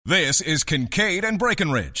This is Kincaid and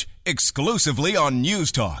Breckenridge, exclusively on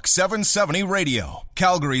News Talk 770 Radio,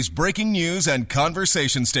 Calgary's breaking news and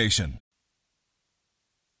conversation station.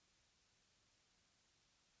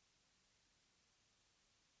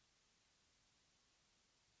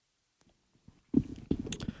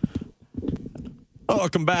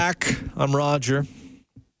 Welcome back. I'm Roger.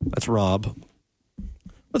 That's Rob.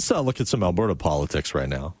 Let's look at some Alberta politics right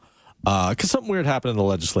now. Because something weird happened in the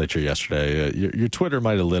legislature yesterday. Your Twitter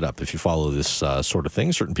might have lit up if you follow this sort of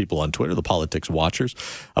thing. Certain people on Twitter, the politics watchers,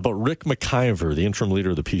 about Rick McIver, the interim leader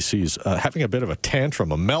of the PCs, having a bit of a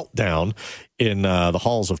tantrum, a meltdown in the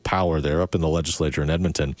halls of power there up in the legislature in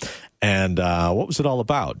Edmonton. And what was it all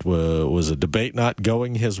about? Was a debate not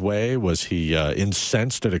going his way? Was he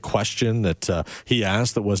incensed at a question that he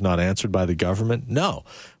asked that was not answered by the government? No.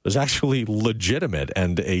 It was actually legitimate,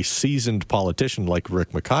 and a seasoned politician like Rick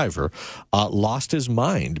McIver lost his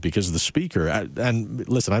mind because the speaker, and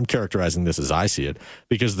listen, I'm characterizing this as I see it,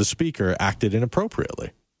 because the speaker acted inappropriately.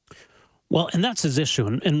 Well, and that's his issue.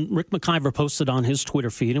 And Rick McIver posted on his Twitter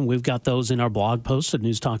feed, and we've got those in our blog post at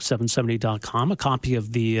newstalk770.com, a copy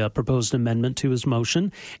of the proposed amendment to his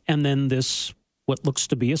motion, and then this, what looks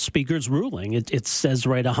to be a speaker's ruling. It says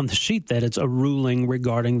right on the sheet that it's a ruling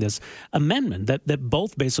regarding this amendment, that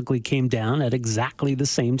both basically came down at exactly the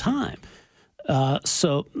same time.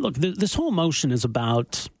 So, look, this whole motion is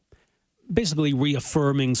about basically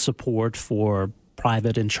reaffirming support for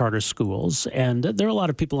private and charter schools, and there are a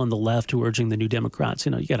lot of people on the left who are urging the New Democrats,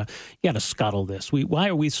 you got to scuttle this. Why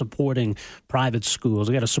are we supporting private schools?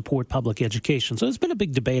 We got to support public education. So there's been a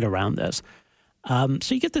big debate around this. So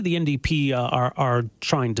you get that the NDP are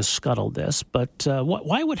trying to scuttle this, but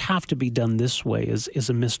why it would have to be done this way is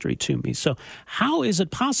a mystery to me. So how is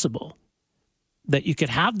it possible that you could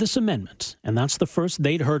have this amendment, and that's the first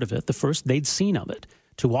they'd heard of it, the first they'd seen of it,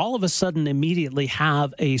 to all of a sudden immediately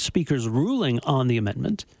have a speaker's ruling on the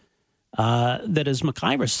amendment that, as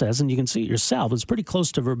McIver says, and you can see it yourself, is pretty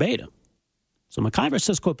close to verbatim. So McIver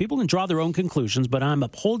says, quote, people can draw their own conclusions, but I'm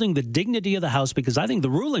upholding the dignity of the House because I think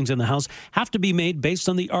the rulings in the House have to be made based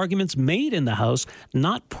on the arguments made in the House,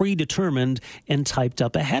 not predetermined and typed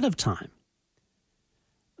up ahead of time.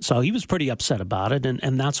 So he was pretty upset about it,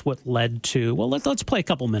 and that's what led to, well, let's play a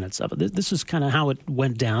couple minutes of it. This is kind of how it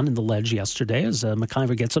went down in the ledge yesterday, as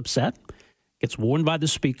McIver gets upset, gets warned by the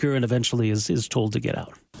speaker, and eventually is told to get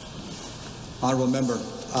out. Honourable Member,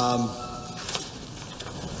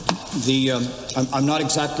 I'm not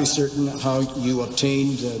exactly certain how you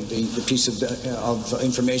obtained the piece of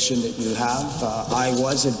information that you have. I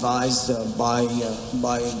was advised by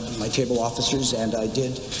my table officers, and I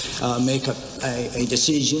did make a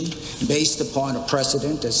decision based upon a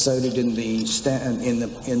precedent as cited in the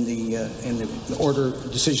order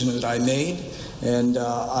decision that I made. And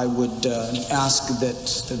I would ask that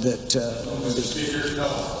Mr. Speaker, no.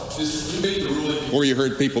 You made the ruling, or you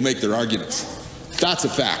heard people make their arguments. That's a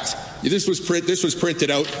fact. This was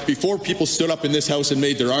printed out before people stood up in this House and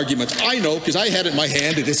made their arguments. I know, because I had it in my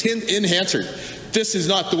hand. It is in Hansard. This is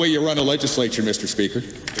not the way you run a legislature, Mr. Speaker.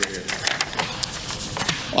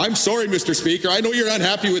 I'm sorry, Mr. Speaker. I know you're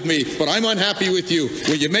unhappy with me, but I'm unhappy with you.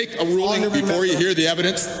 Will you make a ruling before you hear the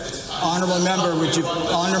evidence? Honourable member,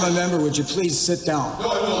 would you please sit down? No,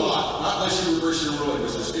 I will not. Not unless you reverse your ruling,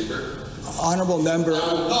 Mr. Speaker. Honourable member.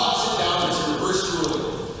 I will not sit down unless you reverse your ruling.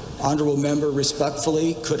 Honourable member,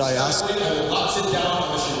 respectfully, could I ask? I will not sit down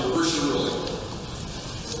unless you reverse your ruling.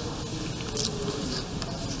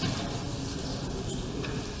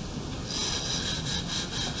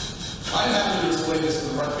 I'm happy to explain this in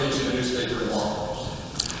the front page of the newspaper tomorrow.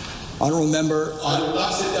 Honourable member, I will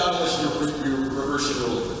not sit down unless you reverse your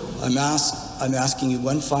ruling. I'm asking you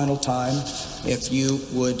one final time if you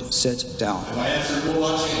would sit down. And my answer will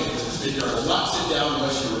not change, Mr. Speaker. I will not sit down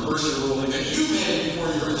unless you reverse your ruling that you made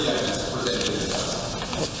before you heard the evidence presented to this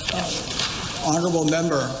House. Honourable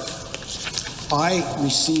member, I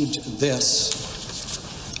received this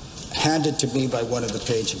handed to me by one of the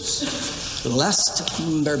pages. Lest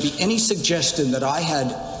there be any suggestion that I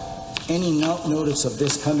had any notice of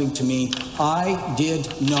this coming to me, I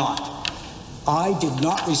did not. I did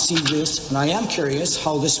not receive this, and I am curious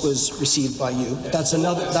how this was received by you. That's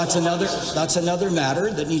another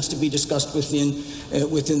matter that needs to be discussed within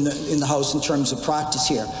the House in terms of practice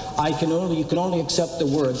here. You can only accept the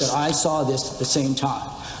word that I saw this at the same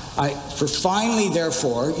time. Finally,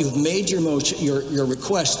 therefore, you've made your motion, your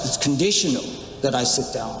request. It's conditional that I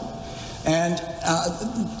sit down. And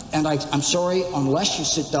I'm sorry, unless you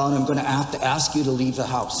sit down, I'm going to have to ask you to leave the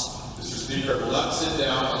House. Mr. Speaker, I will not sit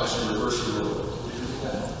down unless you reverse your ruling.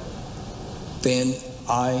 Then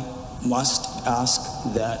I must ask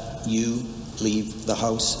that you leave the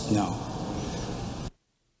House? No.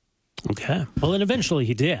 Okay. Well, and eventually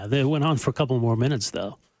he did. It went on for a couple more minutes,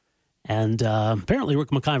 though. And apparently Rick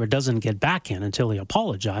McIver doesn't get back in until he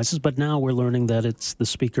apologizes, but now we're learning that it's the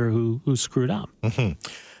speaker who screwed up. Mm-hmm.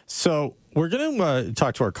 So we're going to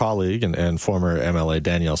talk to our colleague and former MLA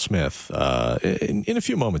Danielle Smith in a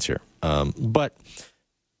few moments here. But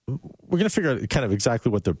we're going to figure out kind of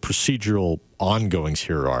exactly what the procedural ongoings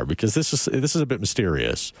here are, because this is a bit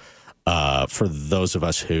mysterious for those of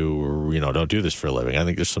us who don't do this for a living. I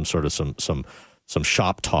think there's some sort of some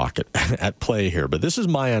shop talk at play here, but this is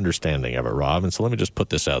my understanding of it, Rob. And so let me just put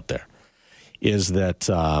this out there: is that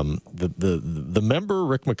the member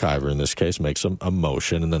Rick McIver in this case makes a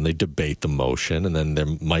motion, and then they debate the motion, and then they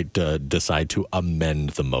might decide to amend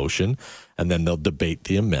the motion, and then they'll debate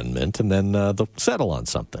the amendment, and then they'll settle on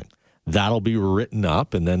something. That'll be written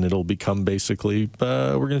up, and then it'll become basically,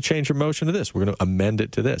 we're going to change your motion to this. We're going to amend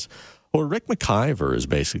it to this. What Rick McIver is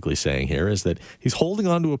basically saying here is that he's holding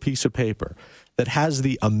onto a piece of paper that has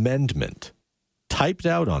the amendment typed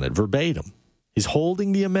out on it verbatim. He's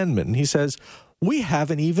holding the amendment, and he says, we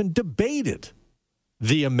haven't even debated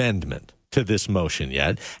the amendment to this motion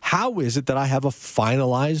yet. How is it that I have a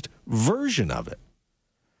finalized version of it?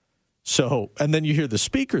 So, and then you hear the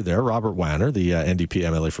speaker there, Robert Wanner, the NDP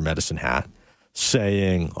MLA for Medicine Hat,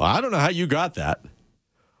 saying, well, I don't know how you got that,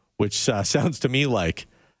 which sounds to me like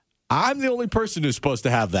I'm the only person who's supposed to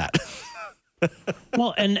have that.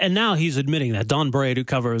 Well, and now he's admitting that. Don Braid, who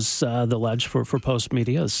covers the Ledge for Post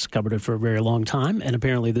Media, has covered it for a very long time, and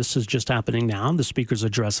apparently this is just happening now. The speaker's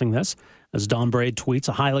addressing this. As Don Braid tweets,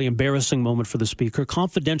 a highly embarrassing moment for the speaker.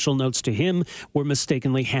 Confidential notes to him were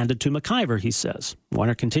mistakenly handed to McIver, he says.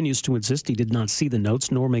 Warner continues to insist he did not see the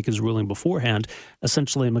notes nor make his ruling beforehand.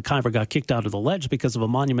 Essentially, McIver got kicked out of the Ledge because of a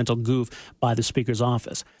monumental goof by the speaker's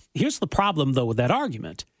office. Here's the problem, though, with that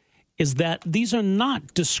argument, is that these are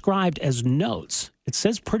not described as notes. It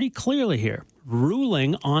says pretty clearly here,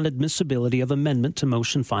 ruling on admissibility of amendment to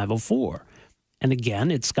Motion 504. And again,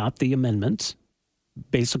 it's got the amendment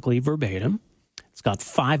basically verbatim. It's got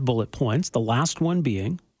 5 bullet points, the last one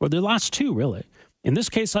being, or the last 2 really. In this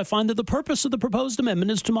case, I find that the purpose of the proposed amendment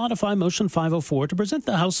is to modify Motion 504 to present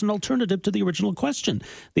the House an alternative to the original question.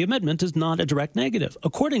 The amendment is not a direct negative.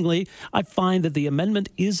 Accordingly, I find that the amendment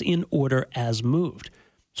is in order as moved.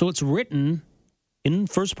 So it's written in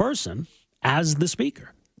first person as the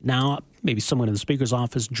speaker. Now, maybe someone in the speaker's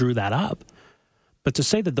office drew that up. But to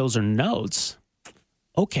say that those are notes,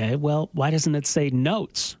 okay, well, why doesn't it say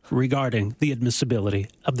notes regarding the admissibility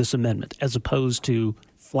of this amendment as opposed to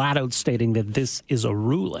flat out stating that this is a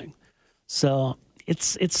ruling? So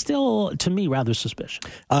it's still, to me, rather suspicious.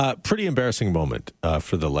 Pretty embarrassing moment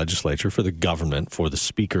for the legislature, for the government, for the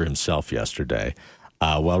speaker himself yesterday.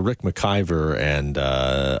 While Rick McIver and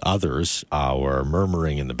others were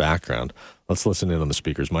murmuring in the background, let's listen in on the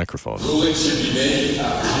speaker's microphone. Ruling should be made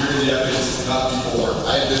after hearing the evidence, not before.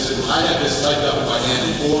 I have this typed up in my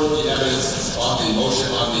hand before the evidence on the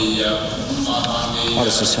motion on the. How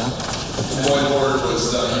does this happen? The point of order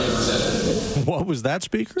was even presented. What was that,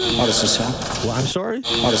 Speaker? How does this happen? Well, I'm sorry?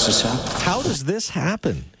 How does this happen? How does this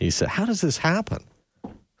happen? He said, how does this happen?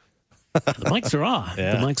 The mics are on.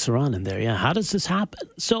 Yeah. The mics are on in there. Yeah. How does this happen?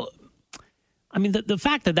 So, I mean, the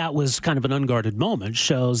fact that was kind of an unguarded moment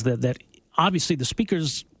shows that obviously the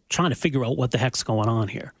speaker's trying to figure out what the heck's going on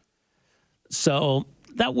here. So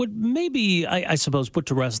that would maybe, I suppose, put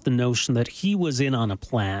to rest the notion that he was in on a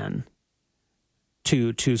plan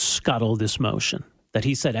to scuttle this motion. That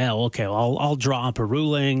he said, oh, okay, well, I'll draw up a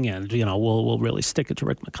ruling and, we'll really stick it to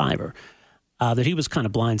Rick McIver. That he was kind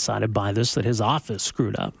of blindsided by this, that his office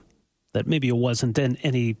screwed up. That maybe it wasn't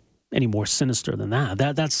any more sinister than that.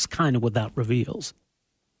 That's kind of what that reveals.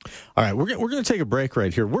 All right, we're going to take a break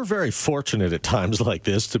right here. We're very fortunate at times like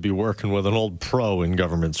this to be working with an old pro in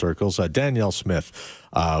government circles, Danielle Smith,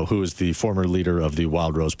 who is the former leader of the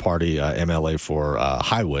Wild Rose Party, MLA for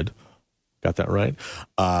Highwood. Got that right?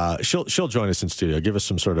 She'll join us in studio, give us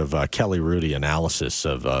some sort of Kelly Rudy analysis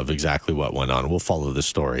of exactly what went on. We'll follow this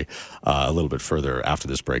story a little bit further after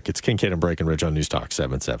this break. It's Kincaid and Breckenridge on News Talk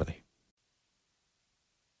 770.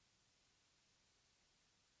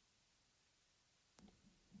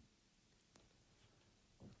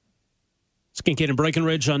 It's Kincaid and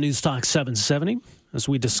Breckenridge on News Talk 770 as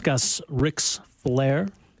we discuss Rick's flair.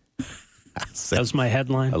 That was my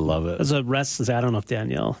headline. I love it. As a wrestler, I don't know if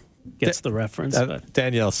Danielle gets the reference. But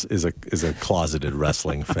Danielle is a closeted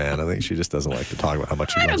wrestling fan. I think she just doesn't like to talk about how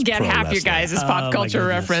much she loves I don't get half wrestling. your guys' pop culture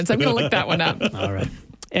reference. I'm going to look that one up. All right.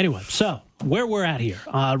 Anyway, so where we're at here.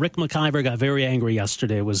 Rick McIver got very angry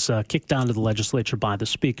yesterday, was kicked out of the legislature by the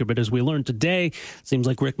speaker. But as we learned today, it seems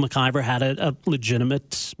like Rick McIver had a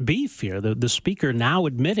legitimate beef here. The speaker now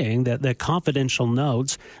admitting that the confidential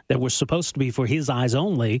notes that were supposed to be for his eyes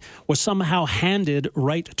only were somehow handed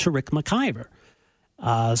right to Rick McIver.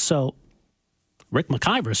 So Rick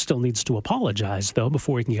McIver still needs to apologize, though,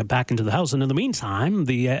 before he can get back into the House. And in the meantime,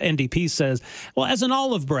 the NDP says, well, as an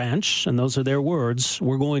olive branch, and those are their words,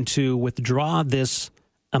 we're going to withdraw this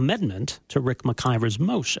amendment to Rick McIver's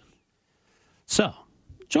motion. So,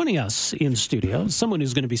 joining us in studio is someone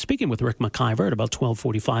who's going to be speaking with Rick McIver at about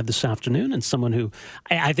 12:45 this afternoon, and someone who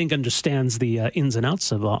I think understands the ins and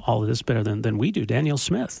outs of all of this better than we do, Danielle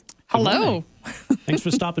Smith. Hello. Thanks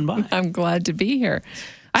for stopping by. I'm glad to be here.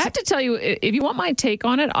 I have to tell you, if you want my take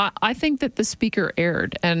on it, I think that the speaker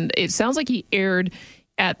erred. And it sounds like he erred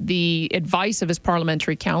at the advice of his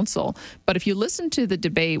parliamentary counsel. But if you listen to the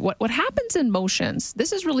debate, what happens in motions,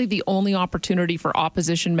 this is really the only opportunity for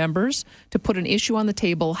opposition members to put an issue on the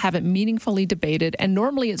table, have it meaningfully debated. And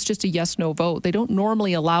normally it's just a yes-no vote. They don't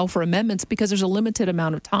normally allow for amendments because there's a limited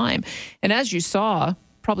amount of time. And as you saw,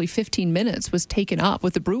 probably 15 minutes was taken up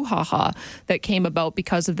with the brouhaha that came about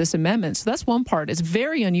because of this amendment. So that's one part. It's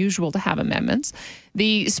very unusual to have amendments.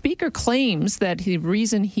 The speaker claims that the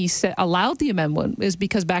reason he allowed the amendment is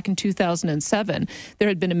because back in 2007, there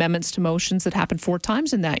had been amendments to motions that happened 4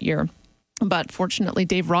 times in that year. But fortunately,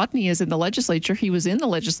 Dave Rodney is in the legislature. He was in the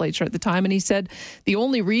legislature at the time, and he said the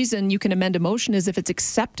only reason you can amend a motion is if it's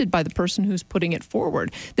accepted by the person who's putting it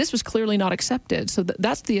forward. This was clearly not accepted. So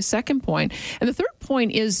that's the second point. And the third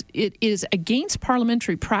point is it is against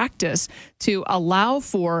parliamentary practice to allow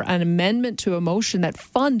for an amendment to a motion that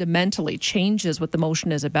fundamentally changes what the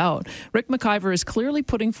motion is about. Rick McIver is clearly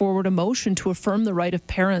putting forward a motion to affirm the right of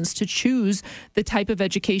parents to choose the type of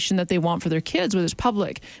education that they want for their kids, whether it's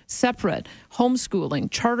public, separate, homeschooling,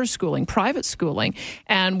 charter schooling, private schooling.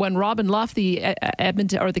 And when Robin Luff, the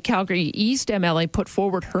Edmonton or the Calgary East MLA, put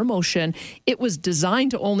forward her motion, it was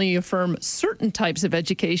designed to only affirm certain types of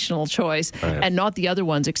educational choice and not the other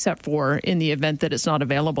ones, except for in the event that it's not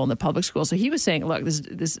available in the public school. So he was saying, look, this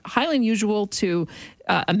is highly unusual to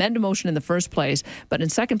amend a motion in the first place, but in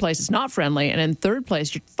second place, it's not friendly, and in third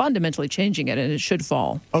place, you're fundamentally changing it, and it should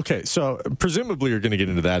fall. Okay, so presumably you're going to get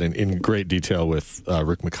into that in great detail with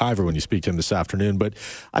Rick McIver when you speak to him this afternoon, but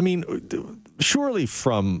I mean, surely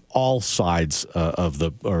from all sides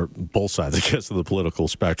or both sides, I guess, of the political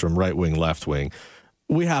spectrum, right wing, left wing,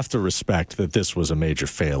 we have to respect that this was a major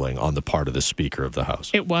failing on the part of the Speaker of the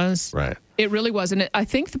House. It was. Right. It really was. And I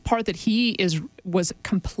think the part that he was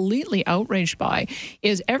completely outraged by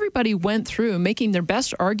is everybody went through making their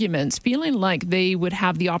best arguments, feeling like they would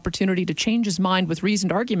have the opportunity to change his mind with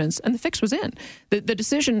reasoned arguments, and the fix was in. The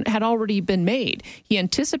decision had already been made. He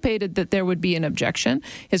anticipated that there would be an objection.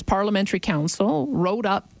 His parliamentary counsel wrote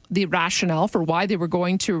up the rationale for why they were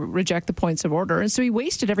going to reject the points of order. And so he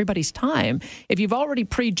wasted everybody's time. If you've already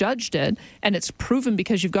prejudged it, and it's proven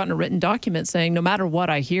because you've gotten a written document saying, no matter what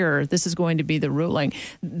I hear, this is going to be the ruling.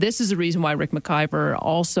 This is the reason why Rick McIver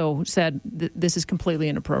also said this is completely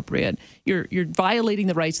inappropriate. You're violating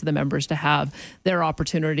the rights of the members to have their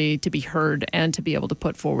opportunity to be heard and to be able to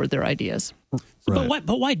put forward their ideas. Right.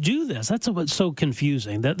 But why do this? That's what's so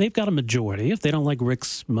confusing. That they've got a majority. If they don't like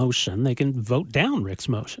Rick's motion, they can vote down Rick's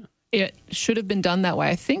motion. It should have been done that way.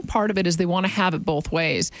 I think part of it is they want to have it both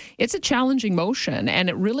ways. It's a challenging motion, and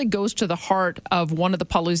it really goes to the heart of one of the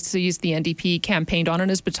policies the NDP campaigned on and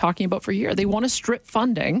has been talking about for a year. They want to strip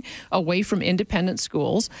funding away from independent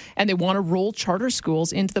schools, and they want to roll charter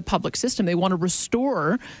schools into the public system. They want to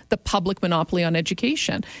restore the public monopoly on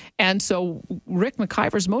education. And so Rick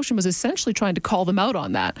McIver's motion was essentially trying to call them out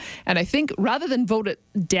on that. And I think rather than vote it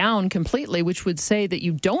down completely, which would say that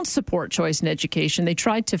you don't support choice in education, they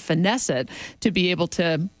tried to finesse it to be able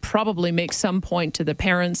to probably make some point to the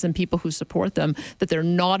parents and people who support them that they're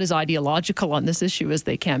not as ideological on this issue as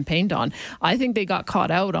they campaigned on. I think they got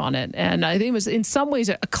caught out on it. And I think it was in some ways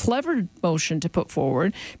a clever motion to put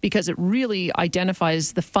forward because it really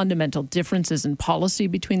identifies the fundamental differences in policy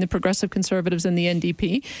between the Progressive Conservatives and the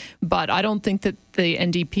NDP. But I don't think that the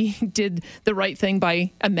NDP did the right thing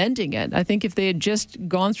by amending it. I think if they had just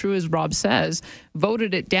gone through, as Rob says,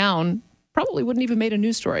 voted it down, probably wouldn't even made a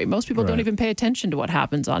news story. Most people don't even pay attention to what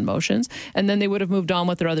happens on motions, and then they would have moved on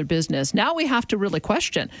with their other business. Now we have to really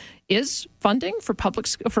question: is funding for private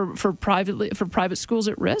schools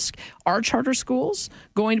at risk? Are charter schools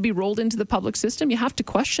going to be rolled into the public system? You have to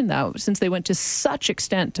question that since they went to such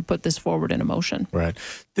extent to put this forward in a motion. Right.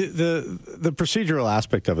 The procedural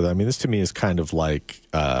aspect of it, I mean, this to me is kind of like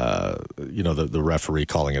the referee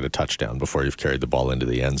calling it a touchdown before you've carried the ball into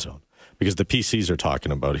the end zone. because the PCs are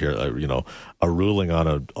talking about here, a ruling on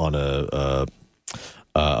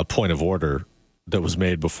a point of order that was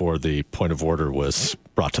made before the point of order was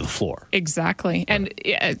brought to the floor. Exactly. And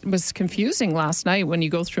it was confusing last night when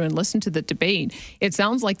you go through and listen to the debate. It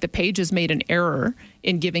sounds like the pages made an error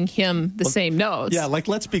in giving him the same notes. Yeah,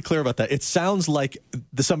 let's be clear about that. It sounds like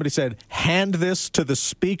somebody said, hand this to the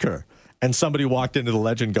speaker. And somebody walked into the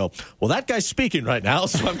ledge and go, well, that guy's speaking right now,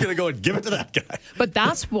 so I'm going to go and give it to that guy. But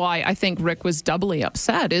that's why I think Rick was doubly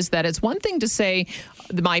upset, is that it's one thing to say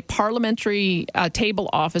my parliamentary table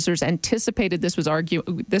officers anticipated this was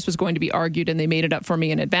going to be argued and they made it up for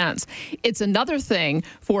me in advance. It's another thing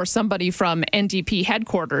for somebody from NDP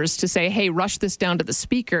headquarters to say, hey, rush this down to the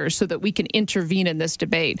speaker so that we can intervene in this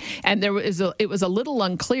debate. And it was a little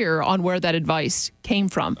unclear on where that advice came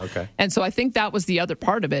from. Okay. And so I think that was the other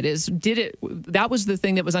part of it, is that was the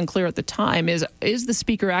thing that was unclear at the time, is the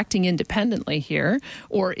speaker acting independently here,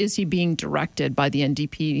 or is he being directed by the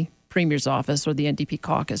NDP Premier's office or the NDP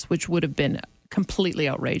caucus, which would have been completely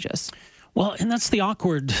outrageous. Well, and that's the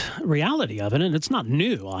awkward reality of it, and it's not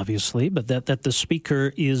new, obviously, but that the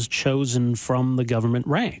speaker is chosen from the government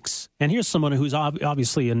ranks. And here's someone who's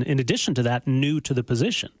obviously, in addition to that, new to the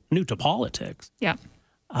position, new to politics. Yeah.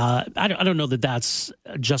 I don't know that that's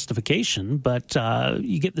a justification, but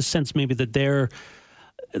you get the sense maybe that they're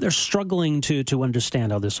struggling to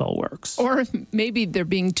understand how this all works. Or maybe they're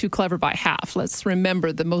being too clever by half. Let's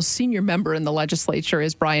remember the most senior member in the legislature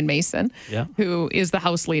is Brian Mason, who is the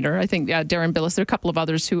House leader. I think Darren Billis, there are a couple of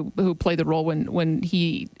others who play the role when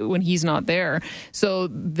he's not there. So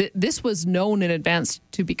this was known in advance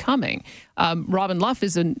to be coming. Robin Luff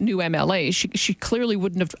is a new MLA. She clearly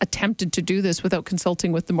wouldn't have attempted to do this without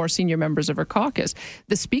consulting with the more senior members of her caucus.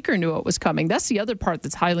 The speaker knew it was coming. That's the other part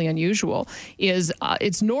that's highly unusual, is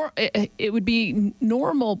it would be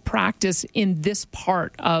normal practice in this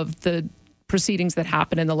part of the proceedings that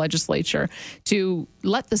happen in the legislature to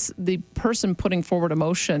let the person putting forward a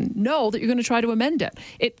motion know that you're going to try to amend it.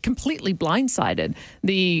 It completely blindsided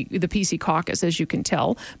the PC caucus, as you can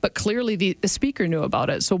tell, but clearly the speaker knew about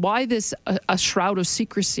it. So why this a shroud of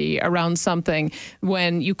secrecy around something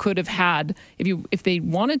when you could have had, if they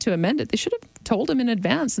wanted to amend it, they should have told him in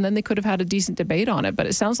advance, and then they could have had a decent debate on it. But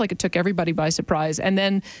it sounds like it took everybody by surprise. And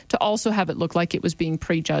then to also have it look like it was being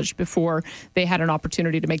prejudged before they had an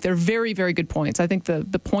opportunity to make their very, very good points. I think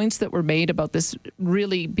the points that were made about this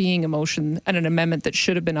really being a motion and an amendment that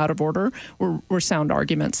should have been out of order were sound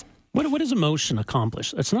arguments. What does a motion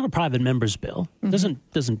accomplish? It's not a private member's bill. It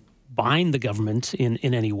doesn't bind the government in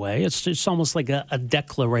any way. It's just almost like a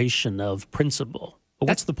declaration of principle. But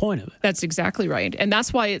what's the point of it? That's exactly right. And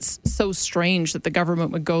that's why it's so strange that the government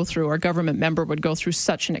would go through, or a government member would go through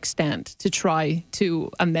such an extent to try to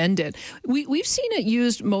amend it. We've seen it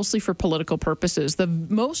used mostly for political purposes. The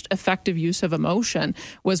most effective use of a motion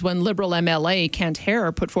was when Liberal MLA Kent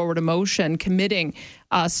Hare put forward a motion committing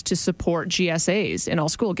us to support GSAs in all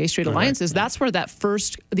school, Gay Straight Alliances. That's where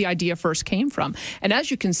the idea first came from. And as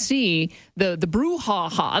you can see, the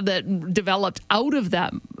brouhaha that developed out of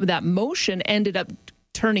that motion ended up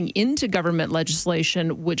turning into government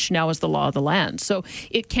legislation, which now is the law of the land. So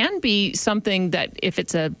it can be something that, if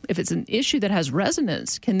it's an issue that has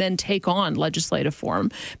resonance, can then take on legislative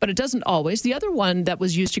form, but it doesn't always. The other one that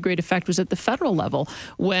was used to great effect was at the federal level,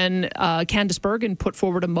 when Candice Bergen put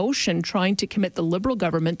forward a motion trying to commit the Liberal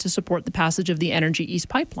government to support the passage of the Energy East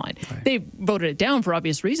pipeline. Right. They voted it down for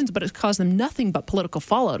obvious reasons, but it's caused them nothing but political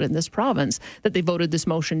fallout in this province that they voted this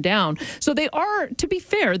motion down. So they are, to be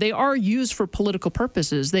fair, they are used for political purposes.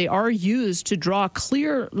 They are used to draw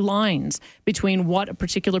clear lines between what a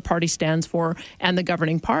particular party stands for and the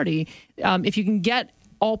governing party. If you can get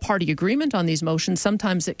all-party agreement on these motions,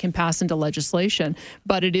 sometimes it can pass into legislation,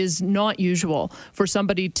 but it is not usual for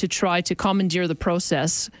somebody to try to commandeer the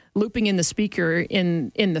process, looping in the speaker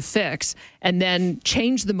in the fix, and then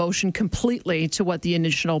change the motion completely to what the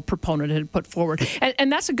initial proponent had put forward.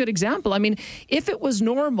 And that's a good example. I mean, if it was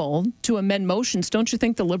normal to amend motions, don't you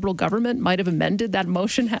think the Liberal government might have amended that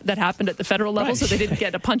motion that happened at the federal level so they didn't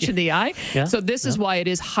get a punch in the eye? Yeah. So this is why it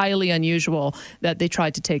is highly unusual that they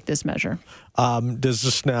tried to take this measure. Does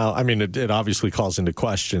this now, I mean, it obviously calls into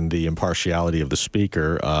question the impartiality of the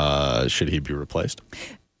speaker. Should he be replaced?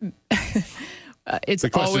 It's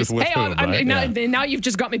always, hey, now you've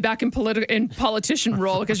just got me back in politician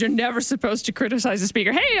role, because you're never supposed to criticize the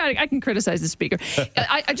speaker. Hey, I can criticize the speaker.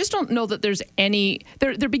 I just don't know that there's any,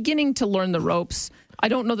 they're beginning to learn the ropes. I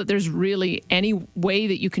don't know that there's really any way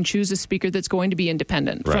that you can choose a speaker that's going to be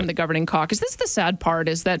independent from the governing caucus. This is the sad part,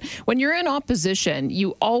 is that when you're in opposition,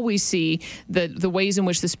 you always see the ways in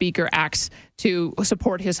which the speaker acts to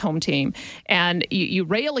support his home team. And you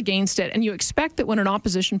rail against it, and you expect that when an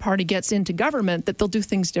opposition party gets into government that they'll do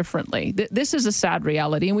things differently. This is a sad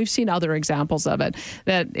reality, and we've seen other examples of it,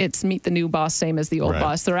 that it's meet the new boss, same as the old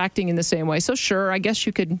boss. They're acting in the same way. So sure, I guess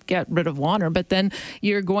you could get rid of Warner, but then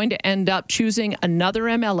you're going to end up choosing another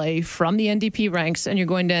MLA from the NDP ranks, and you're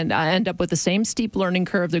going to end up with the same steep learning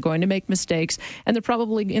curve. They're going to make mistakes, and they're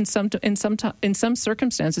probably in some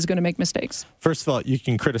circumstances going to make mistakes. First of all, you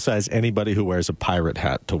can criticize anybody who wears a pirate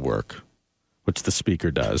hat to work, which the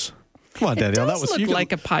speaker does. Come on, Danielle. That was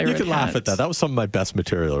like a pirate hat. You can laugh at that. That was some of my best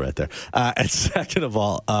material right there. And second of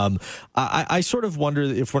all, I sort of wonder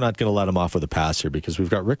if we're not going to let him off with a pass here, because we've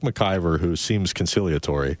got Rick McIver, who seems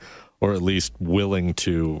conciliatory, or at least willing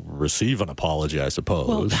to receive an apology, I suppose.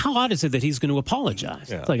 Well, how odd is it that he's going to apologize?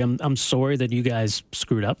 Yeah. It's like, I'm sorry that you guys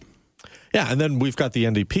screwed up. Yeah, and then we've got the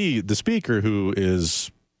NDP, the speaker, who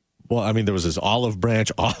is... Well, I mean, there was this olive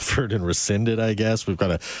branch offered and rescinded, I guess. We've got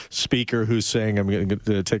a speaker who's saying, I'm going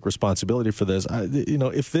to take responsibility for this.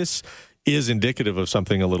 If this is indicative of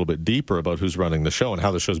something a little bit deeper about who's running the show and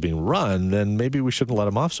how the show's being run, then maybe we shouldn't let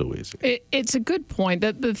him off so easy. It's a good point.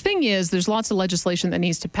 The thing is, there's lots of legislation that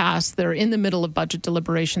needs to pass. They're in the middle of budget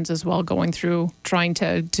deliberations as well, going through, trying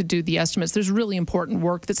to do the estimates. There's really important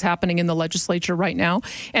work that's happening in the legislature right now,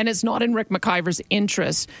 and it's not in Rick McIver's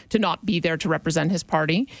interest to not be there to represent his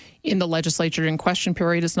party in the legislature in question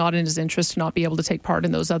period. It's not in his interest to not be able to take part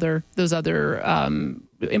in those other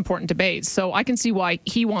important debates. So I can see why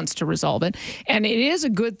he wants to resolve it. And it is a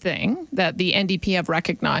good thing that the NDP have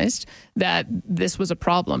recognized that this was a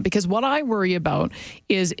problem, because what I worry about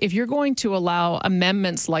is if you're going to allow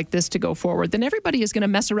amendments like this to go forward, then everybody is going to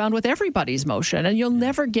mess around with everybody's motion, and you'll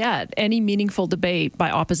never get any meaningful debate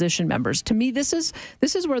by opposition members. To me, this is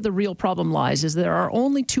where the real problem lies, is there are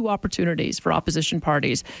only two opportunities for opposition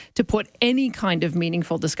parties to put any kind of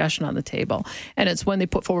meaningful discussion on the table. And it's when they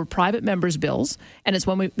put forward private members' bills, and it's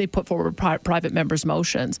when they put forward private members'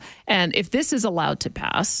 motions. And if this is allowed to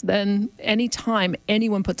pass, then any time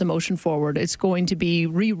anyone puts a motion forward, it's going to be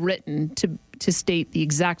rewritten to state the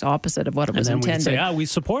exact opposite of what it was intended. And then we can say, we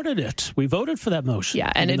supported it. We voted for that motion.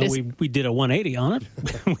 Yeah, and we did a 180 on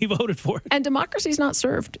it. We voted for it. And democracy's not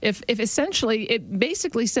served. If essentially it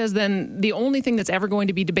basically says then the only thing that's ever going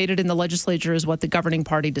to be debated in the legislature is what the governing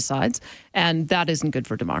party decides, and that isn't good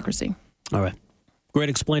for democracy. All right. Great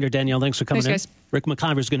explainer, Danielle. Thanks for coming in. Guys. Rick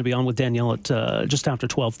McIver is going to be on with Danielle at just after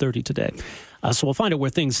 12:30 today. So we'll find out where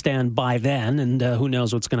things stand by then, and who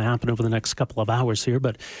knows what's going to happen over the next couple of hours here.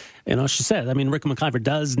 But, she said, Rick McIver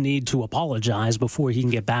does need to apologize before he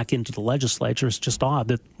can get back into the legislature. It's just odd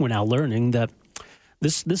that we're now learning that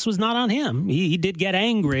this was not on him. He did get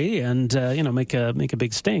angry and, make a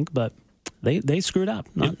big stink, but... They screwed up,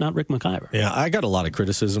 not Rick McIver. Yeah, I got a lot of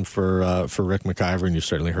criticism for Rick McIver, and you've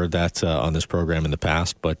certainly heard that on this program in the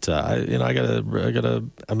past. But I got a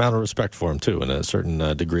amount of respect for him too, and a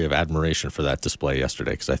certain degree of admiration for that display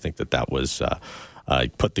yesterday, because I think that was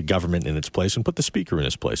put the government in its place and put the speaker in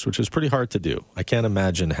his place, which is pretty hard to do. I can't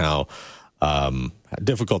imagine how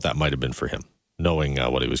difficult that might have been for him, knowing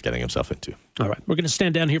what he was getting himself into. All right. We're going to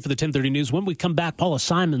stand down here for the 10:30 news. When we come back, Paula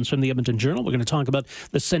Simons from the Edmonton Journal. We're going to talk about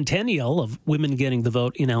the centennial of women getting the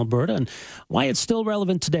vote in Alberta and why it's still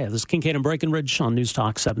relevant today. This is Kincaid and Breckenridge on News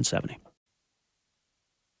Talk 770.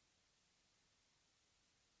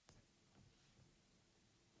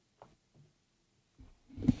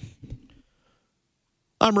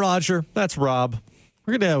 I'm Roger. That's Rob.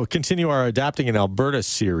 We're going to continue our Adapting in Alberta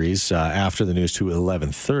series after the news to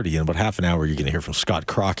 11:30. In about half an hour, you're going to hear from Scott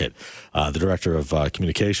Crockett, the Director of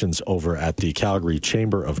Communications over at the Calgary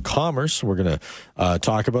Chamber of Commerce. We're going to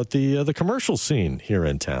talk about the commercial scene here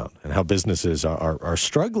in town and how businesses are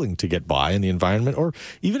struggling to get by in the environment, or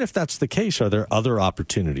even if that's the case, are there other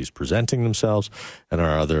opportunities presenting themselves, and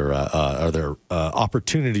are there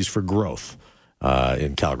opportunities for growth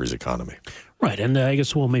in Calgary's economy? Right, and I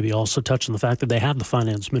guess we'll maybe also touch on the fact that they had the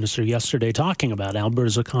finance minister yesterday talking about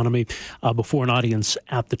Alberta's economy before an audience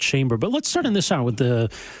at the chamber. But let's start in this hour with the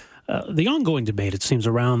ongoing debate, it seems,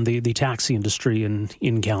 around the taxi industry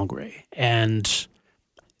in Calgary. And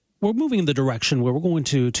we're moving in the direction where we're going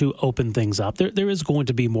to open things up. There is going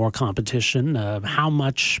to be more competition. How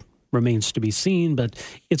much remains to be seen, but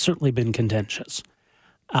it's certainly been contentious.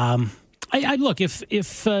 I look,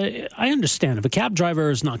 if I understand, if a cab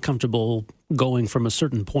driver is not comfortable going from a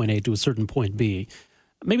certain point A to a certain point B,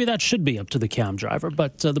 maybe that should be up to the cab driver.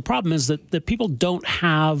 But the problem is that people don't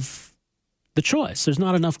have the choice. There's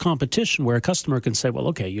not enough competition where a customer can say, well,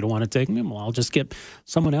 okay, you don't want to take me? Well, I'll just get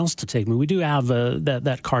someone else to take me. We do have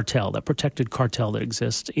that cartel, that protected cartel that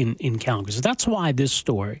exists in Calgary. So that's why this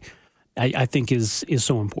story, I think, is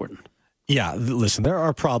so important. Yeah, listen, there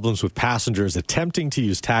are problems with passengers attempting to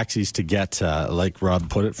use taxis to get, like Rob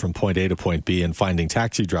put it, from point A to point B, and finding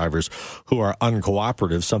taxi drivers who are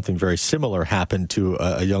uncooperative. Something very similar happened to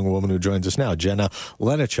a young woman who joins us now, Jenna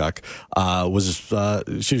Lenichuk.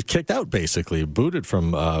 She was kicked out, basically, booted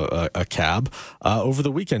from a cab over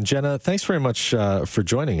the weekend. Jenna, thanks very much for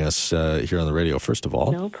joining us here on the radio, first of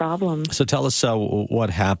all. No problem. So tell us what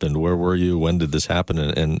happened. Where were you? When did this happen?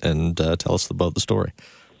 And tell us about the story.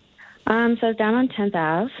 So I was down on 10th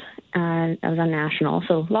Ave, and I was on National,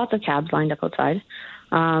 so lots of cabs lined up outside.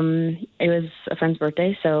 It was a friend's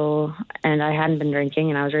birthday, and I hadn't been drinking,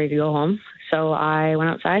 and I was ready to go home. So I went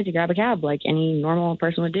outside to grab a cab like any normal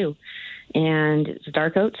person would do. And it's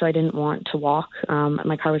dark out, so I didn't want to walk.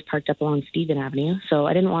 My car was parked up along Stephen Avenue, so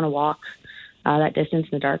I didn't want to walk that distance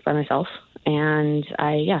in the dark by myself. And so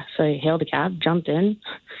I hailed a cab, jumped in,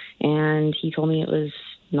 and he told me it was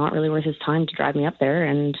not really worth his time to drive me up there,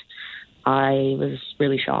 and I was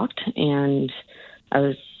really shocked, and I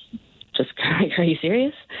was just like, are you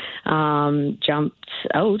serious? Jumped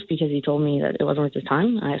out because he told me that it wasn't worth his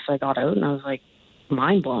time. So I got out, and I was like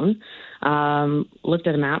mind blown. Looked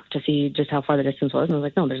at a map to see just how far the distance was, and I was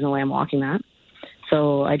like, no, there's no way I'm walking that.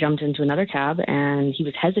 So I jumped into another cab, and he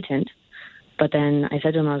was hesitant. But then I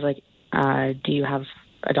said to him, I was like, do you have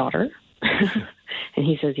a daughter? And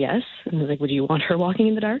he says, yes. And I was like, would you want her walking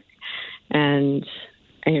in the dark? And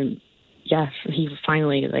he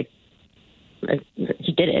finally,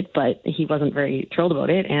 he did it, but he wasn't very thrilled about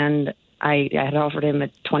it. And I had offered him a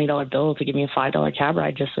 $20 bill to give me a $5 cab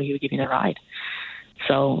ride just so he would give me the ride.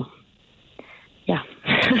 So, yeah.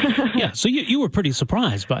 Yeah, so you were pretty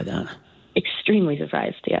surprised by that. Extremely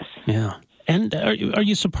surprised, yes. Yeah. And are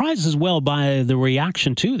you surprised as well by the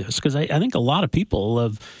reaction to this? Because I think a lot of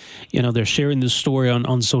people they're sharing this story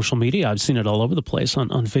on social media. I've seen it all over the place on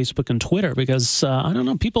Facebook and Twitter because, I don't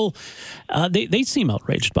know, people, they seem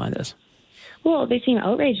outraged by this. Well, they seem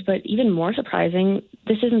outraged, but even more surprising,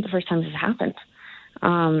 this isn't the first time this has happened.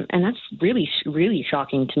 And that's really, really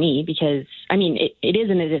shocking to me because, I mean, it is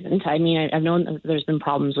and it isn't. I mean, I've known that there's been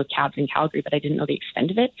problems with cabs in Calgary, but I didn't know the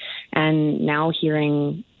extent of it. And now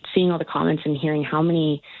seeing all the comments and hearing how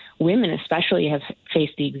many women especially have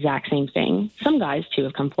faced the exact same thing. Some guys, too,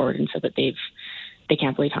 have come forward and said that they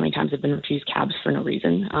can't believe how many times they've been refused cabs for no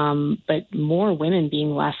reason. But more women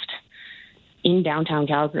being left in downtown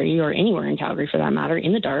Calgary or anywhere in Calgary for that matter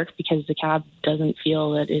in the dark because the cab doesn't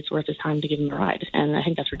feel that it's worth his time to give him a ride. And I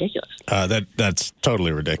think that's ridiculous. That's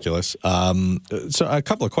totally ridiculous. So a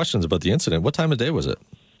couple of questions about the incident. What time of day was it?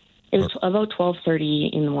 It was about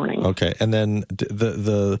 12:30 in the morning. Okay, and then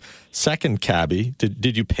the second cabbie,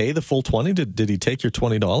 did you pay the full $20? Did he take your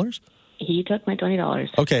 $20? He took my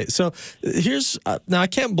 $20. Okay, so here's now I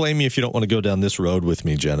can't blame you if you don't want to go down this road with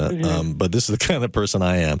me, Jenna. Mm-hmm. But this is the kind of person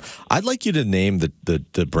I am. I'd like you to name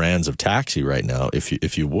the brands of taxi right now,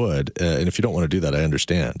 if you would, and if you don't want to do that, I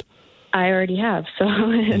understand. I already have, so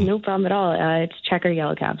no problem at all. It's Checker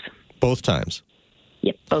Yellow Cabs. Both times.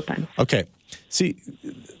 Yep, both times. Okay. See,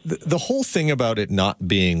 the whole thing about it not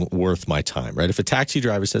being worth my time, right? If a taxi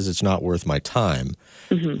driver says it's not worth my time,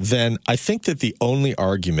 mm-hmm. then I think that the only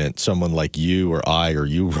argument someone like you or I or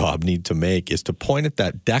you, Rob, need to make is to point at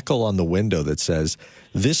that decal on the window that says,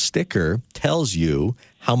 this sticker tells you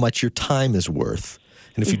how much your time is worth.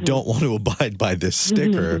 And if mm-hmm. you don't want to abide by this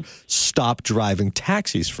sticker, mm-hmm. stop driving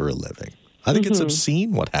taxis for a living. I think mm-hmm. it's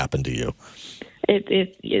obscene what happened to you.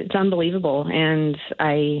 It's unbelievable. And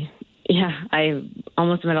I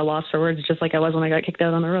almost am at a loss for words, just like I was when I got kicked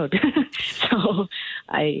out on the road. So,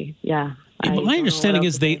 but my understanding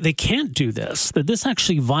is they can't do this, that this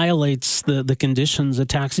actually violates the conditions that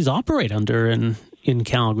taxis operate under in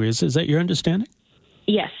Calgary. Is that your understanding?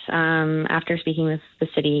 Yes. After speaking with the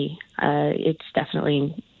city, it's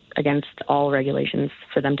definitely against all regulations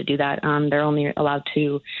for them to do that. They're only allowed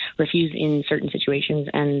to refuse in certain situations,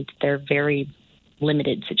 and they're very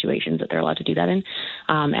limited situations that they're allowed to do that in,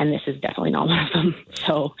 and this is definitely not one of them.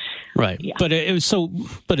 So, right. Yeah. But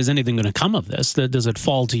is anything going to come of this? Does it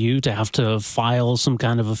fall to you to have to file some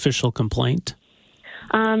kind of official complaint?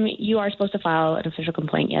 You are supposed to file an official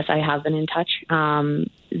complaint. Yes, I have been in touch.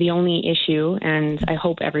 The only issue, and I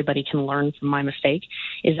hope everybody can learn from my mistake,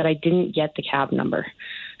 is that I didn't get the cab number.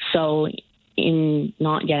 So in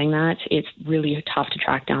not getting that, it's really tough to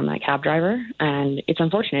track down that cab driver. And it's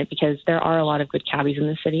unfortunate because there are a lot of good cabbies in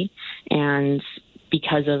the city. And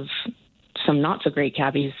because of some not so great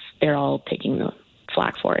cabbies, they're all taking the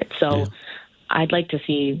flack for it. So I'd like to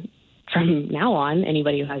see from now on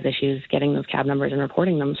anybody who has issues getting those cab numbers and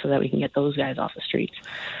reporting them so that we can get those guys off the streets.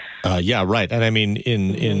 Yeah, right. And I mean,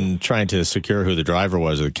 in trying to secure who the driver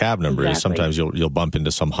was or the cab number is, sometimes you'll bump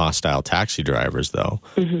into some hostile taxi drivers, though.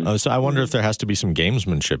 So I wonder if there has to be some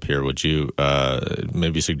gamesmanship here. Would you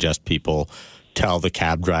maybe suggest people tell the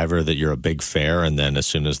cab driver that you're a big fare, and then as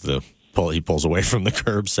soon as he pulls away from the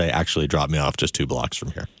curb, say, actually drop me off just 2 blocks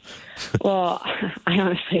from here? Well, I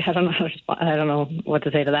honestly, I don't know what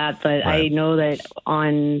to say to that, but right. I know that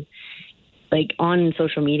on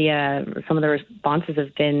social media, some of the responses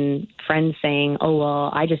have been friends saying, oh, well,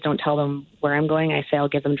 I just don't tell them where I'm going. I say I'll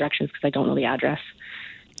give them directions because I don't know the address.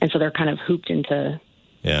 And so they're kind of hooped into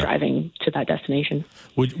driving to that destination.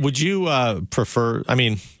 Would you prefer, I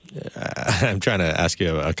mean, I'm trying to ask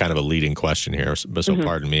you a kind of a leading question here, so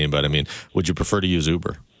pardon me, but I mean, would you prefer to use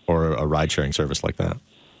Uber or a ride-sharing service like that?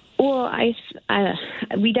 Well,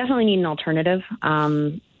 we definitely need an alternative.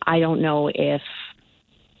 I don't know if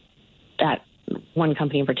that one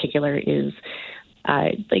company in particular is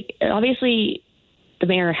obviously the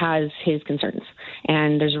mayor has his concerns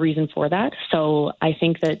and there's a reason for that. So I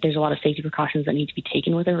think that there's a lot of safety precautions that need to be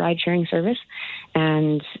taken with a ride sharing service.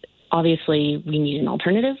 And obviously we need an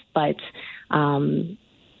alternative, but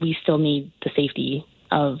we still need the safety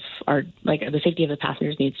of the safety of the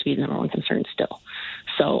passengers needs to be the number one concern still.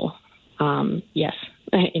 So yes,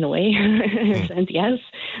 in a way, in a sense, yes,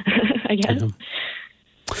 I guess.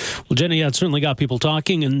 Well, Jenny, it certainly got people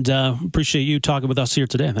talking, and appreciate you talking with us here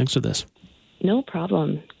today. Thanks for this. No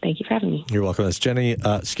problem. Thank you for having me. You're welcome. That's Jenna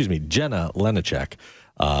Lenacek,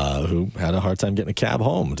 who had a hard time getting a cab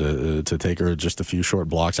home to take her just a few short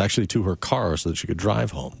blocks, actually to her car so that she could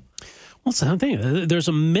drive home. Well, that's the thing. There's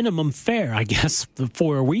a minimum fare, I guess,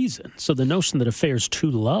 for a reason. So the notion that a fare is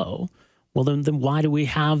too low, well, then why do we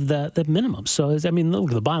have the minimum? So, I mean,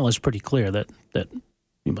 look, the bylaw is pretty clear that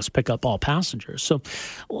you must pick up all passengers. So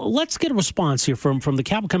let's get a response here from the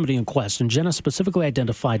cab company in question. Jenna specifically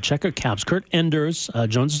identified Checker Cabs. Kurt Enders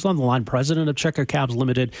joins us on the line, president of Checker Cabs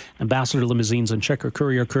Limited, ambassador limousines, and Checker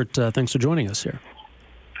Courier. Kurt, thanks for joining us here.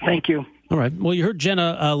 Thank you. All right. Well, you heard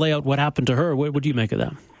Jenna lay out what happened to her. What do you make of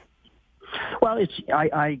that? Well,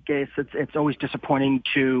 I guess it's always disappointing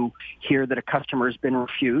to hear that a customer has been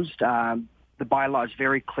refused. The bylaw is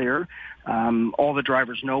very clear. All the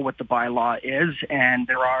drivers know what the bylaw is, and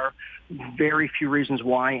there are very few reasons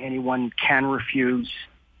why anyone can refuse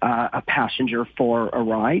a passenger for a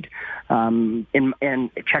ride. And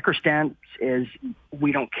Checker stance is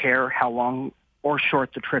we don't care how long or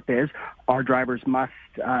short the trip is. Our drivers must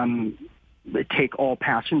take all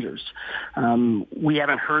passengers. We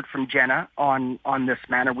haven't heard from Jenna on this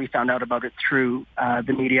matter. We found out about it through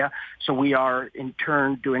the media. So we are in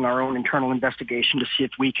turn doing our own internal investigation to see if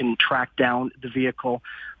we can track down the vehicle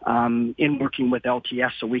in working with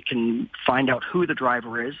LTS so we can find out who the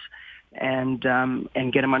driver is and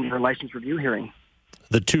get him under a license review hearing.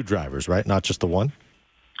 The 2 drivers, right? Not just the one?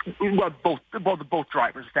 Well, both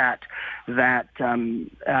drivers that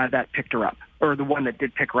picked her up, or the one that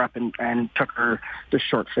did pick her up and took her the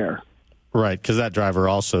short fare. Right, because that driver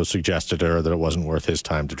also suggested to her that it wasn't worth his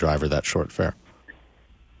time to drive her that short fare.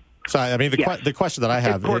 So, I mean, the question that I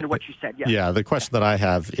have... According to what you said, yes. Yeah, the question that I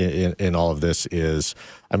have in all of this is,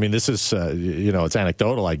 I mean, this is, it's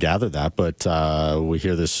anecdotal, I gather that, but we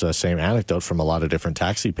hear this same anecdote from a lot of different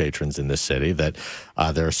taxi patrons in this city that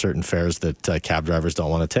there are certain fares that cab drivers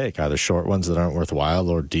don't want to take, either short ones that aren't worthwhile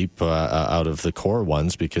or deep out of the core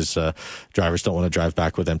ones because drivers don't want to drive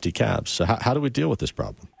back with empty cabs. So how do we deal with this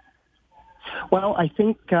problem? Well, I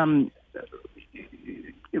think...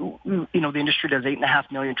 the industry does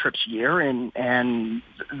 8.5 million trips a year, and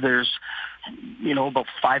there's, about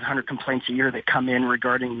 500 complaints a year that come in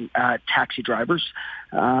regarding taxi drivers.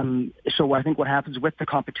 So I think what happens with the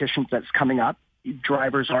competition that's coming up,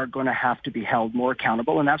 drivers are going to have to be held more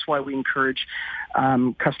accountable, and that's why we encourage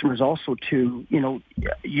customers also to,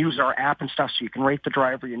 use our app and stuff so you can rate the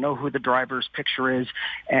driver, you know who the driver's picture is,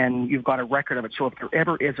 and you've got a record of it. So if there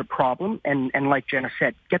ever is a problem, and like Jenna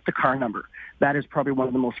said, get the car number. That is probably one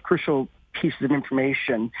of the most crucial pieces of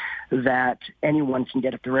information that anyone can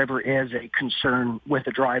get if there ever is a concern with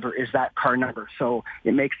a driver, is that car number. So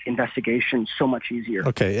it makes the investigation so much easier.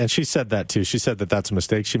 Okay, and she said that too. She said that that's a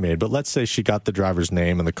mistake she made. But let's say she got the driver's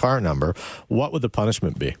name and the car number. What would the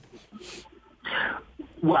punishment be?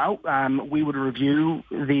 Well, we would review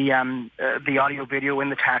the audio video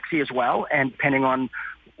in the taxi as well, and depending on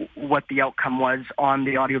what the outcome was on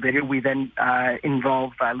the audio video, we then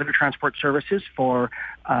involve Litter Transport Services for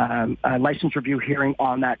a license review hearing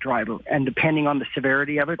on that driver. And depending on the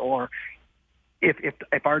severity of it, or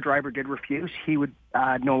If our driver did refuse, he would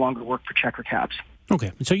no longer work for Checker Cabs.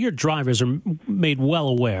 Okay, so your drivers are made well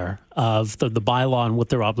aware of the bylaw and what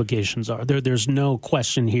their obligations are. There's no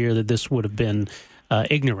question here that this would have been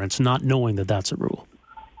ignorance, not knowing that that's a rule.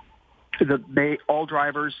 All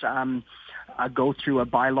drivers go through a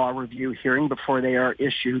bylaw review hearing before they are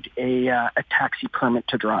issued a taxi permit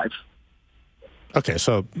to drive. Okay,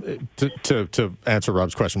 so to answer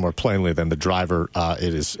Rob's question more plainly, then the driver,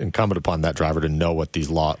 it is incumbent upon that driver to know what these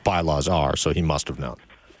bylaws are, so he must have known.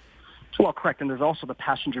 Well, correct, and there's also the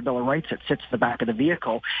passenger bill of rights that sits in the back of the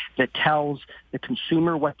vehicle that tells the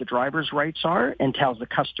consumer what the driver's rights are and tells the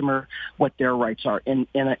customer what their rights are in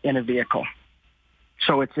a vehicle.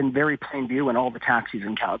 So it's in very plain view in all the taxis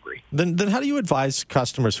in Calgary. Then how do you advise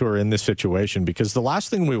customers who are in this situation? Because the last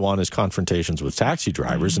thing we want is confrontations with taxi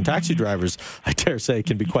drivers, and taxi drivers, I dare say,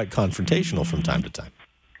 can be quite confrontational from time to time.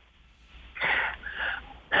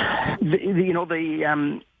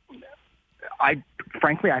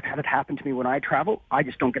 Frankly, I've had it happen to me when I travel. I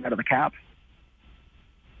just don't get out of the cab.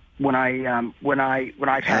 When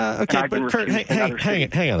I've had okay, but Kurt,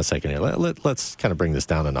 hang on a second here. Let's kind of bring this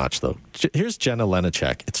down a notch, though. Here's Jenna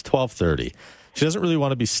Lenacek. It's 12:30. She doesn't really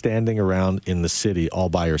want to be standing around in the city all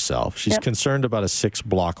by herself. She's concerned about a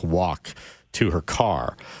 6-block walk to her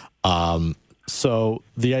car. So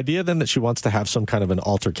the idea then that she wants to have some kind of an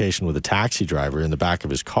altercation with a taxi driver in the back of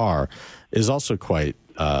his car is also quite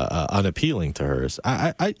unappealing to her.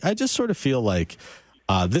 I just sort of feel like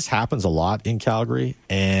this happens a lot in Calgary,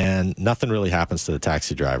 and nothing really happens to the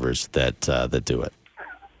taxi drivers that do it.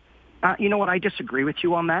 You know what? I disagree with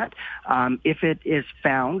you on that. If it is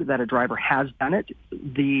found that a driver has done it,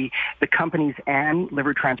 the companies and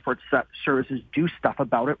livery transport services do stuff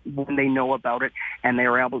about it when they know about it, and they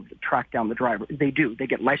are able to track down the driver. They do. They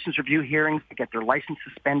get license review hearings, they get their license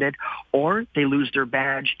suspended, or they lose their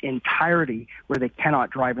badge entirely where they cannot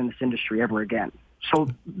drive in this industry ever again. So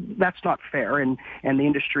that's not fair, and the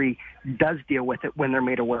industry does deal with it when they're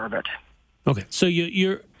made aware of it. Okay, so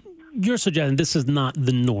you're suggesting this is not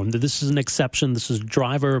the norm, that this is an exception, this is a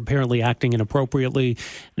driver apparently acting inappropriately,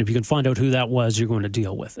 and if you can find out who that was, you're going to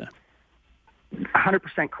deal with it.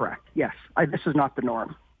 100% correct, yes. This is not the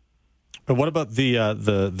norm. But what about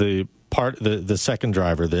the second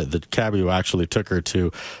driver, the cabbie who actually took her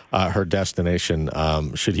to her destination?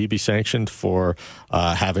 Should he be sanctioned for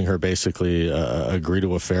having her basically agree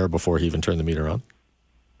to a fare before he even turned the meter on?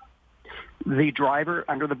 The driver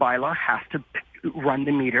under the bylaw has to run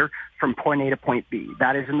the meter from point A to point B.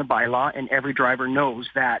 That is in the bylaw, and every driver knows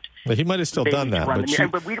that. But he might have still done that.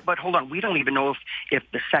 But hold on, we don't even know if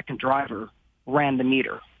the second driver ran the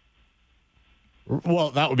meter. Well,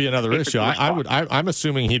 that would be another issue. I'm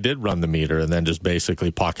assuming he did run the meter and then just basically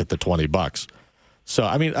pocket the $20. So,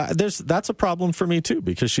 I mean, that's a problem for me, too,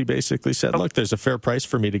 because she basically said, look, there's a fair price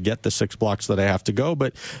for me to get the 6 blocks that I have to go,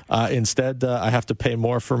 but instead I have to pay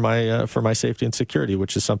more for my safety and security,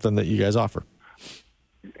 which is something that you guys offer.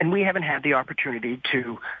 And we haven't had the opportunity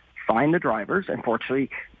to find the drivers, unfortunately,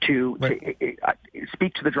 to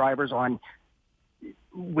speak to the drivers on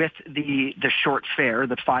with the short fare,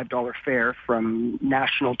 the $5 fare from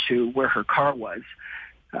National to where her car was,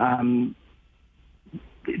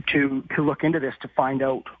 to look into this to find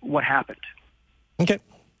out what happened. Okay.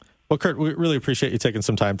 Well, Kurt, we really appreciate you taking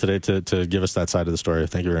some time today to give us that side of the story.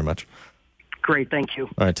 Thank you very much. Great, thank you.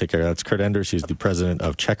 All right, take care. That's Kurt Enders. He's the president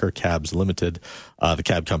of Checker Cabs Limited, the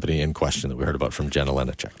cab company in question that we heard about from Jenna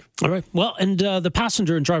Lenacek. All right. Well, and the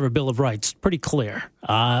passenger and driver bill of rights, pretty clear.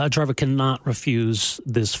 A driver cannot refuse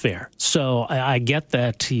this fare. So I get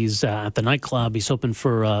that he's at the nightclub. He's hoping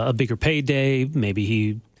for a bigger payday. Maybe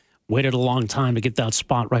he waited a long time to get that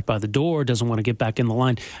spot right by the door, doesn't want to get back in the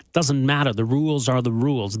line. Doesn't matter. The rules are the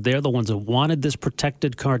rules. They're the ones that wanted this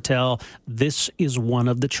protected cartel. This is one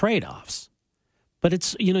of the trade-offs. But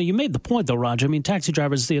it's, you made the point, though, Roger. I mean, taxi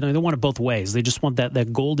drivers, they want it both ways. They just want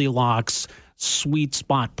that Goldilocks sweet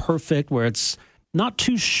spot, perfect, where it's not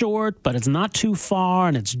too short, but it's not too far,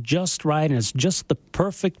 and it's just right, and it's just the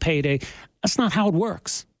perfect payday. That's not how it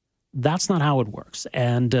works. That's not how it works.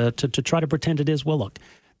 And to try to pretend it is, well, look,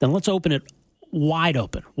 then let's open it wide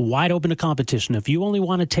open to competition. If you only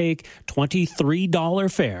want to take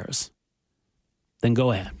 $23 fares, then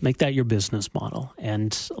go ahead. Make that your business model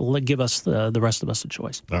and give us the rest of us a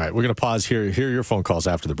choice. All right, we're going to pause here. Hear your phone calls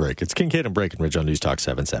after the break. It's Kincaid and Breckenridge on News Talk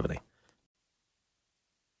 770.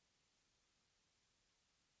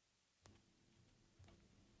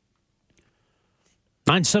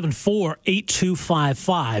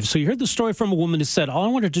 (974-8255). So you heard the story from a woman who said, all I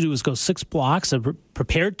wanted to do was go 6 blocks. I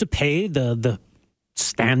prepared to pay the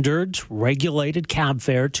standard regulated cab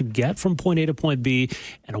fare to get from point A to point B,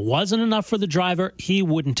 and it wasn't enough for the driver, he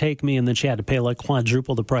wouldn't take me, and then she had to pay like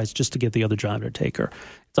quadruple the price just to get the other driver to take her.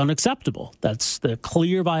 It's unacceptable. That's the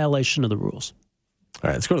clear violation of the rules. All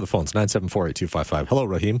right, let's go to the phones. 974-8255. Hello,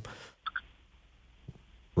 Rahim.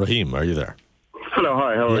 Rahim, are you there? Hello,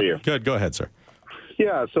 hi, how are you? Good, go ahead, sir.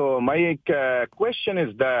 Yeah, so my question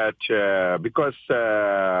is that because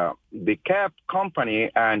the cab company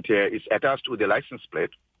and is attached with the license plate,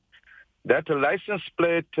 that license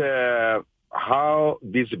plate, how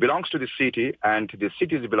this belongs to the city and the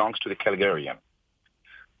city belongs to the Calgarian.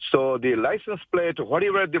 So the license plate,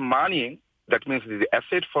 whatever the money, that means the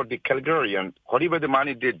asset for the Calgarian, whatever the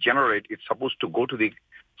money they generate, it's supposed to go to the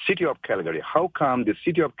city of Calgary. How come the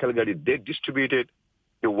city of Calgary, they distributed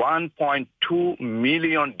the $1.2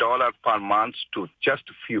 million per month to just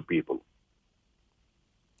a few people?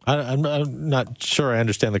 I'm not sure I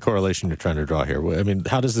understand the correlation you're trying to draw here. I mean,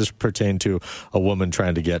 how does this pertain to a woman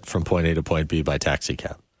trying to get from point A to point B by taxi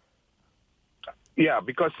cab? Yeah,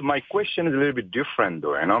 because my question is a little bit different,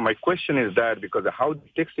 though. My question is that because how the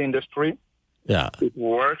taxi industry, it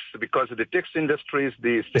works, because the taxi industry is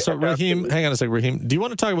the... So, Rahim, hang on a second, Rahim. Do you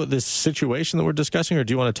want to talk about this situation that we're discussing, or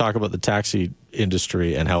do you want to talk about the taxi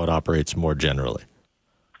industry and how it operates more generally?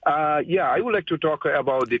 I would like to talk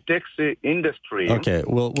about the taxi industry. Okay,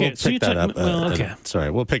 we'll pick that up.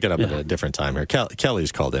 We'll pick it up at a different time here.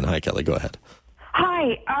 Kelly's called in. Hi, Kelly. Go ahead.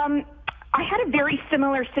 Hi. I had a very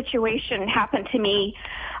similar situation happen to me.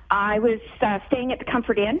 I was staying at the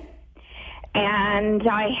Comfort Inn, and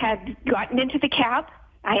I had gotten into the cab.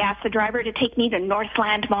 I asked the driver to take me to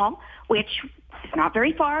Northland Mall, which is not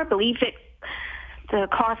very far. I believe the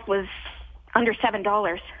cost was under $7.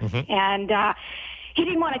 Mm-hmm. And he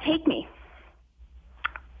didn't want to take me.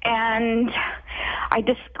 And I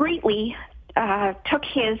discreetly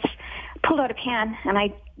pulled out a pen, and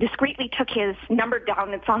I discreetly took his number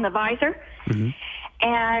down that's on the visor. Mm-hmm.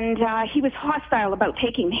 And he was hostile about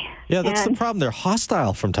taking me. Yeah, that's the problem. They're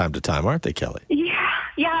hostile from time to time, aren't they, Kelly? Yeah.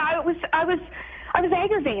 I was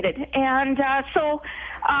aggravated, and so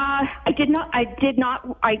I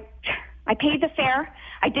paid the fare.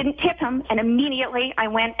 I didn't tip him, and immediately I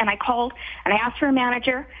went and I called and I asked for a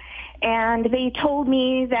manager, and they told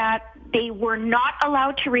me that they were not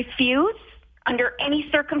allowed to refuse under any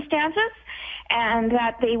circumstances, and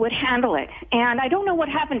that they would handle it. And I don't know what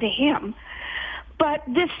happened to him. But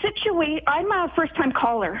this situation, I'm a first-time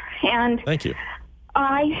caller, and thank you.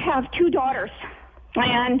 I have 2 daughters,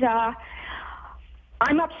 and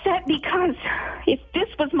I'm upset because if this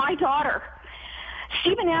was my daughter,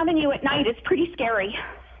 Stephen Avenue at night is pretty scary,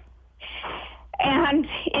 and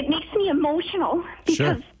it makes me emotional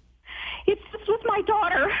because if this was my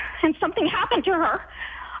daughter and something happened to her,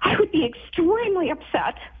 I would be extremely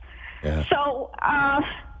upset. Yeah. So,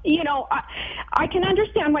 I can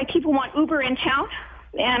understand why people want Uber in town,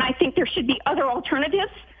 and I think there should be other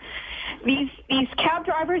alternatives. These cab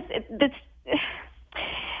drivers,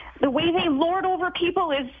 the way they lord over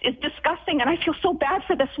people is disgusting, and I feel so bad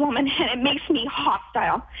for this woman, and it makes me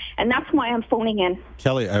hostile, and that's why I'm phoning in.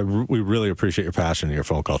 Kelly, we really appreciate your passion in your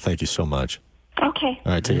phone call. Thank you so much. Okay.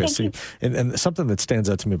 All right, take a seat. And something that stands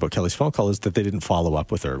out to me about Kelly's phone call is that they didn't follow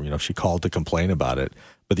up with her. She called to complain about it,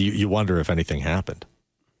 but you wonder if anything happened.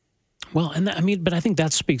 Well, but I think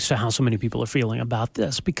that speaks to how so many people are feeling about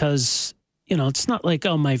this, because, it's not like,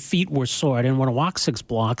 oh, my feet were sore, I didn't want to walk 6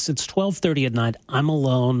 blocks. It's 12:30 at night. I'm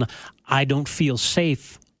alone. I don't feel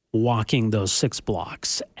safe walking those 6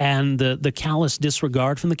 blocks. And the callous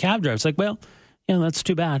disregard from the cab driver. It's like, well, that's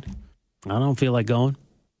too bad. I don't feel like going.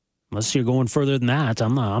 Unless you're going further than that,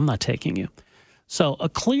 I'm not taking you. So a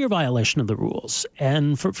clear violation of the rules,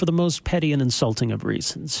 and for the most petty and insulting of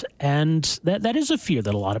reasons. And that is a fear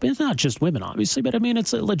that a lot of, it's not just women, obviously, but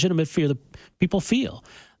it's a legitimate fear that people feel.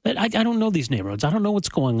 That I don't know these neighborhoods. I don't know what's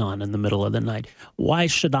going on in the middle of the night. Why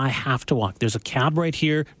should I have to walk? There's a cab right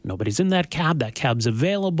here. Nobody's in that cab. That cab's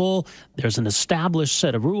available. There's an established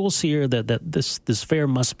set of rules here that this fare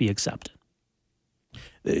must be accepted.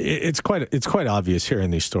 It's quite obvious here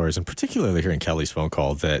in these stories, and particularly here in Kelly's phone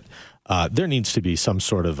call, that there needs to be some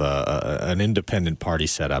sort of an independent party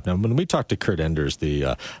set up. Now, when we talked to Kurt Enders,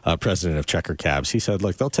 the president of Checker Cabs, he said,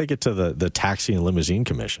 look, they'll take it to the Taxi and Limousine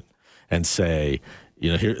Commission and say,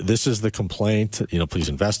 here, this is the complaint, please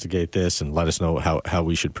investigate this and let us know how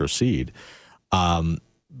we should proceed.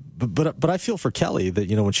 But I feel for Kelly that,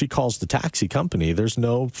 when she calls the taxi company, there's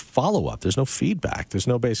no follow-up. There's no feedback. There's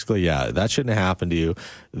no basically, that shouldn't have happened to you.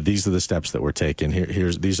 These are the steps that we're taking.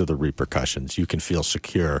 These are the repercussions. You can feel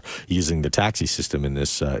secure using the taxi system in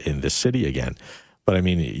this city again. But I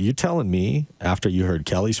mean, you telling me after you heard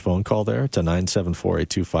Kelly's phone call there to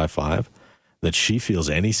 974-8255 that she feels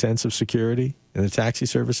any sense of security in the taxi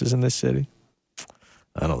services in this city?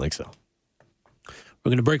 I don't think so. We're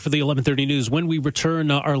going to break for the 11:30 news. When we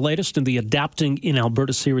return, our latest in the Adapting in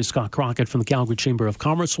Alberta series, Scott Crockett from the Calgary Chamber of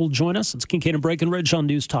Commerce will join us. It's Kincaid and Breckenridge on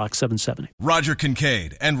News Talk 770. Roger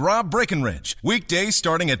Kincaid and Rob Breckenridge. Weekdays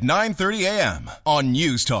starting at 9:30 a.m. on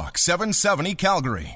News Talk 770 Calgary.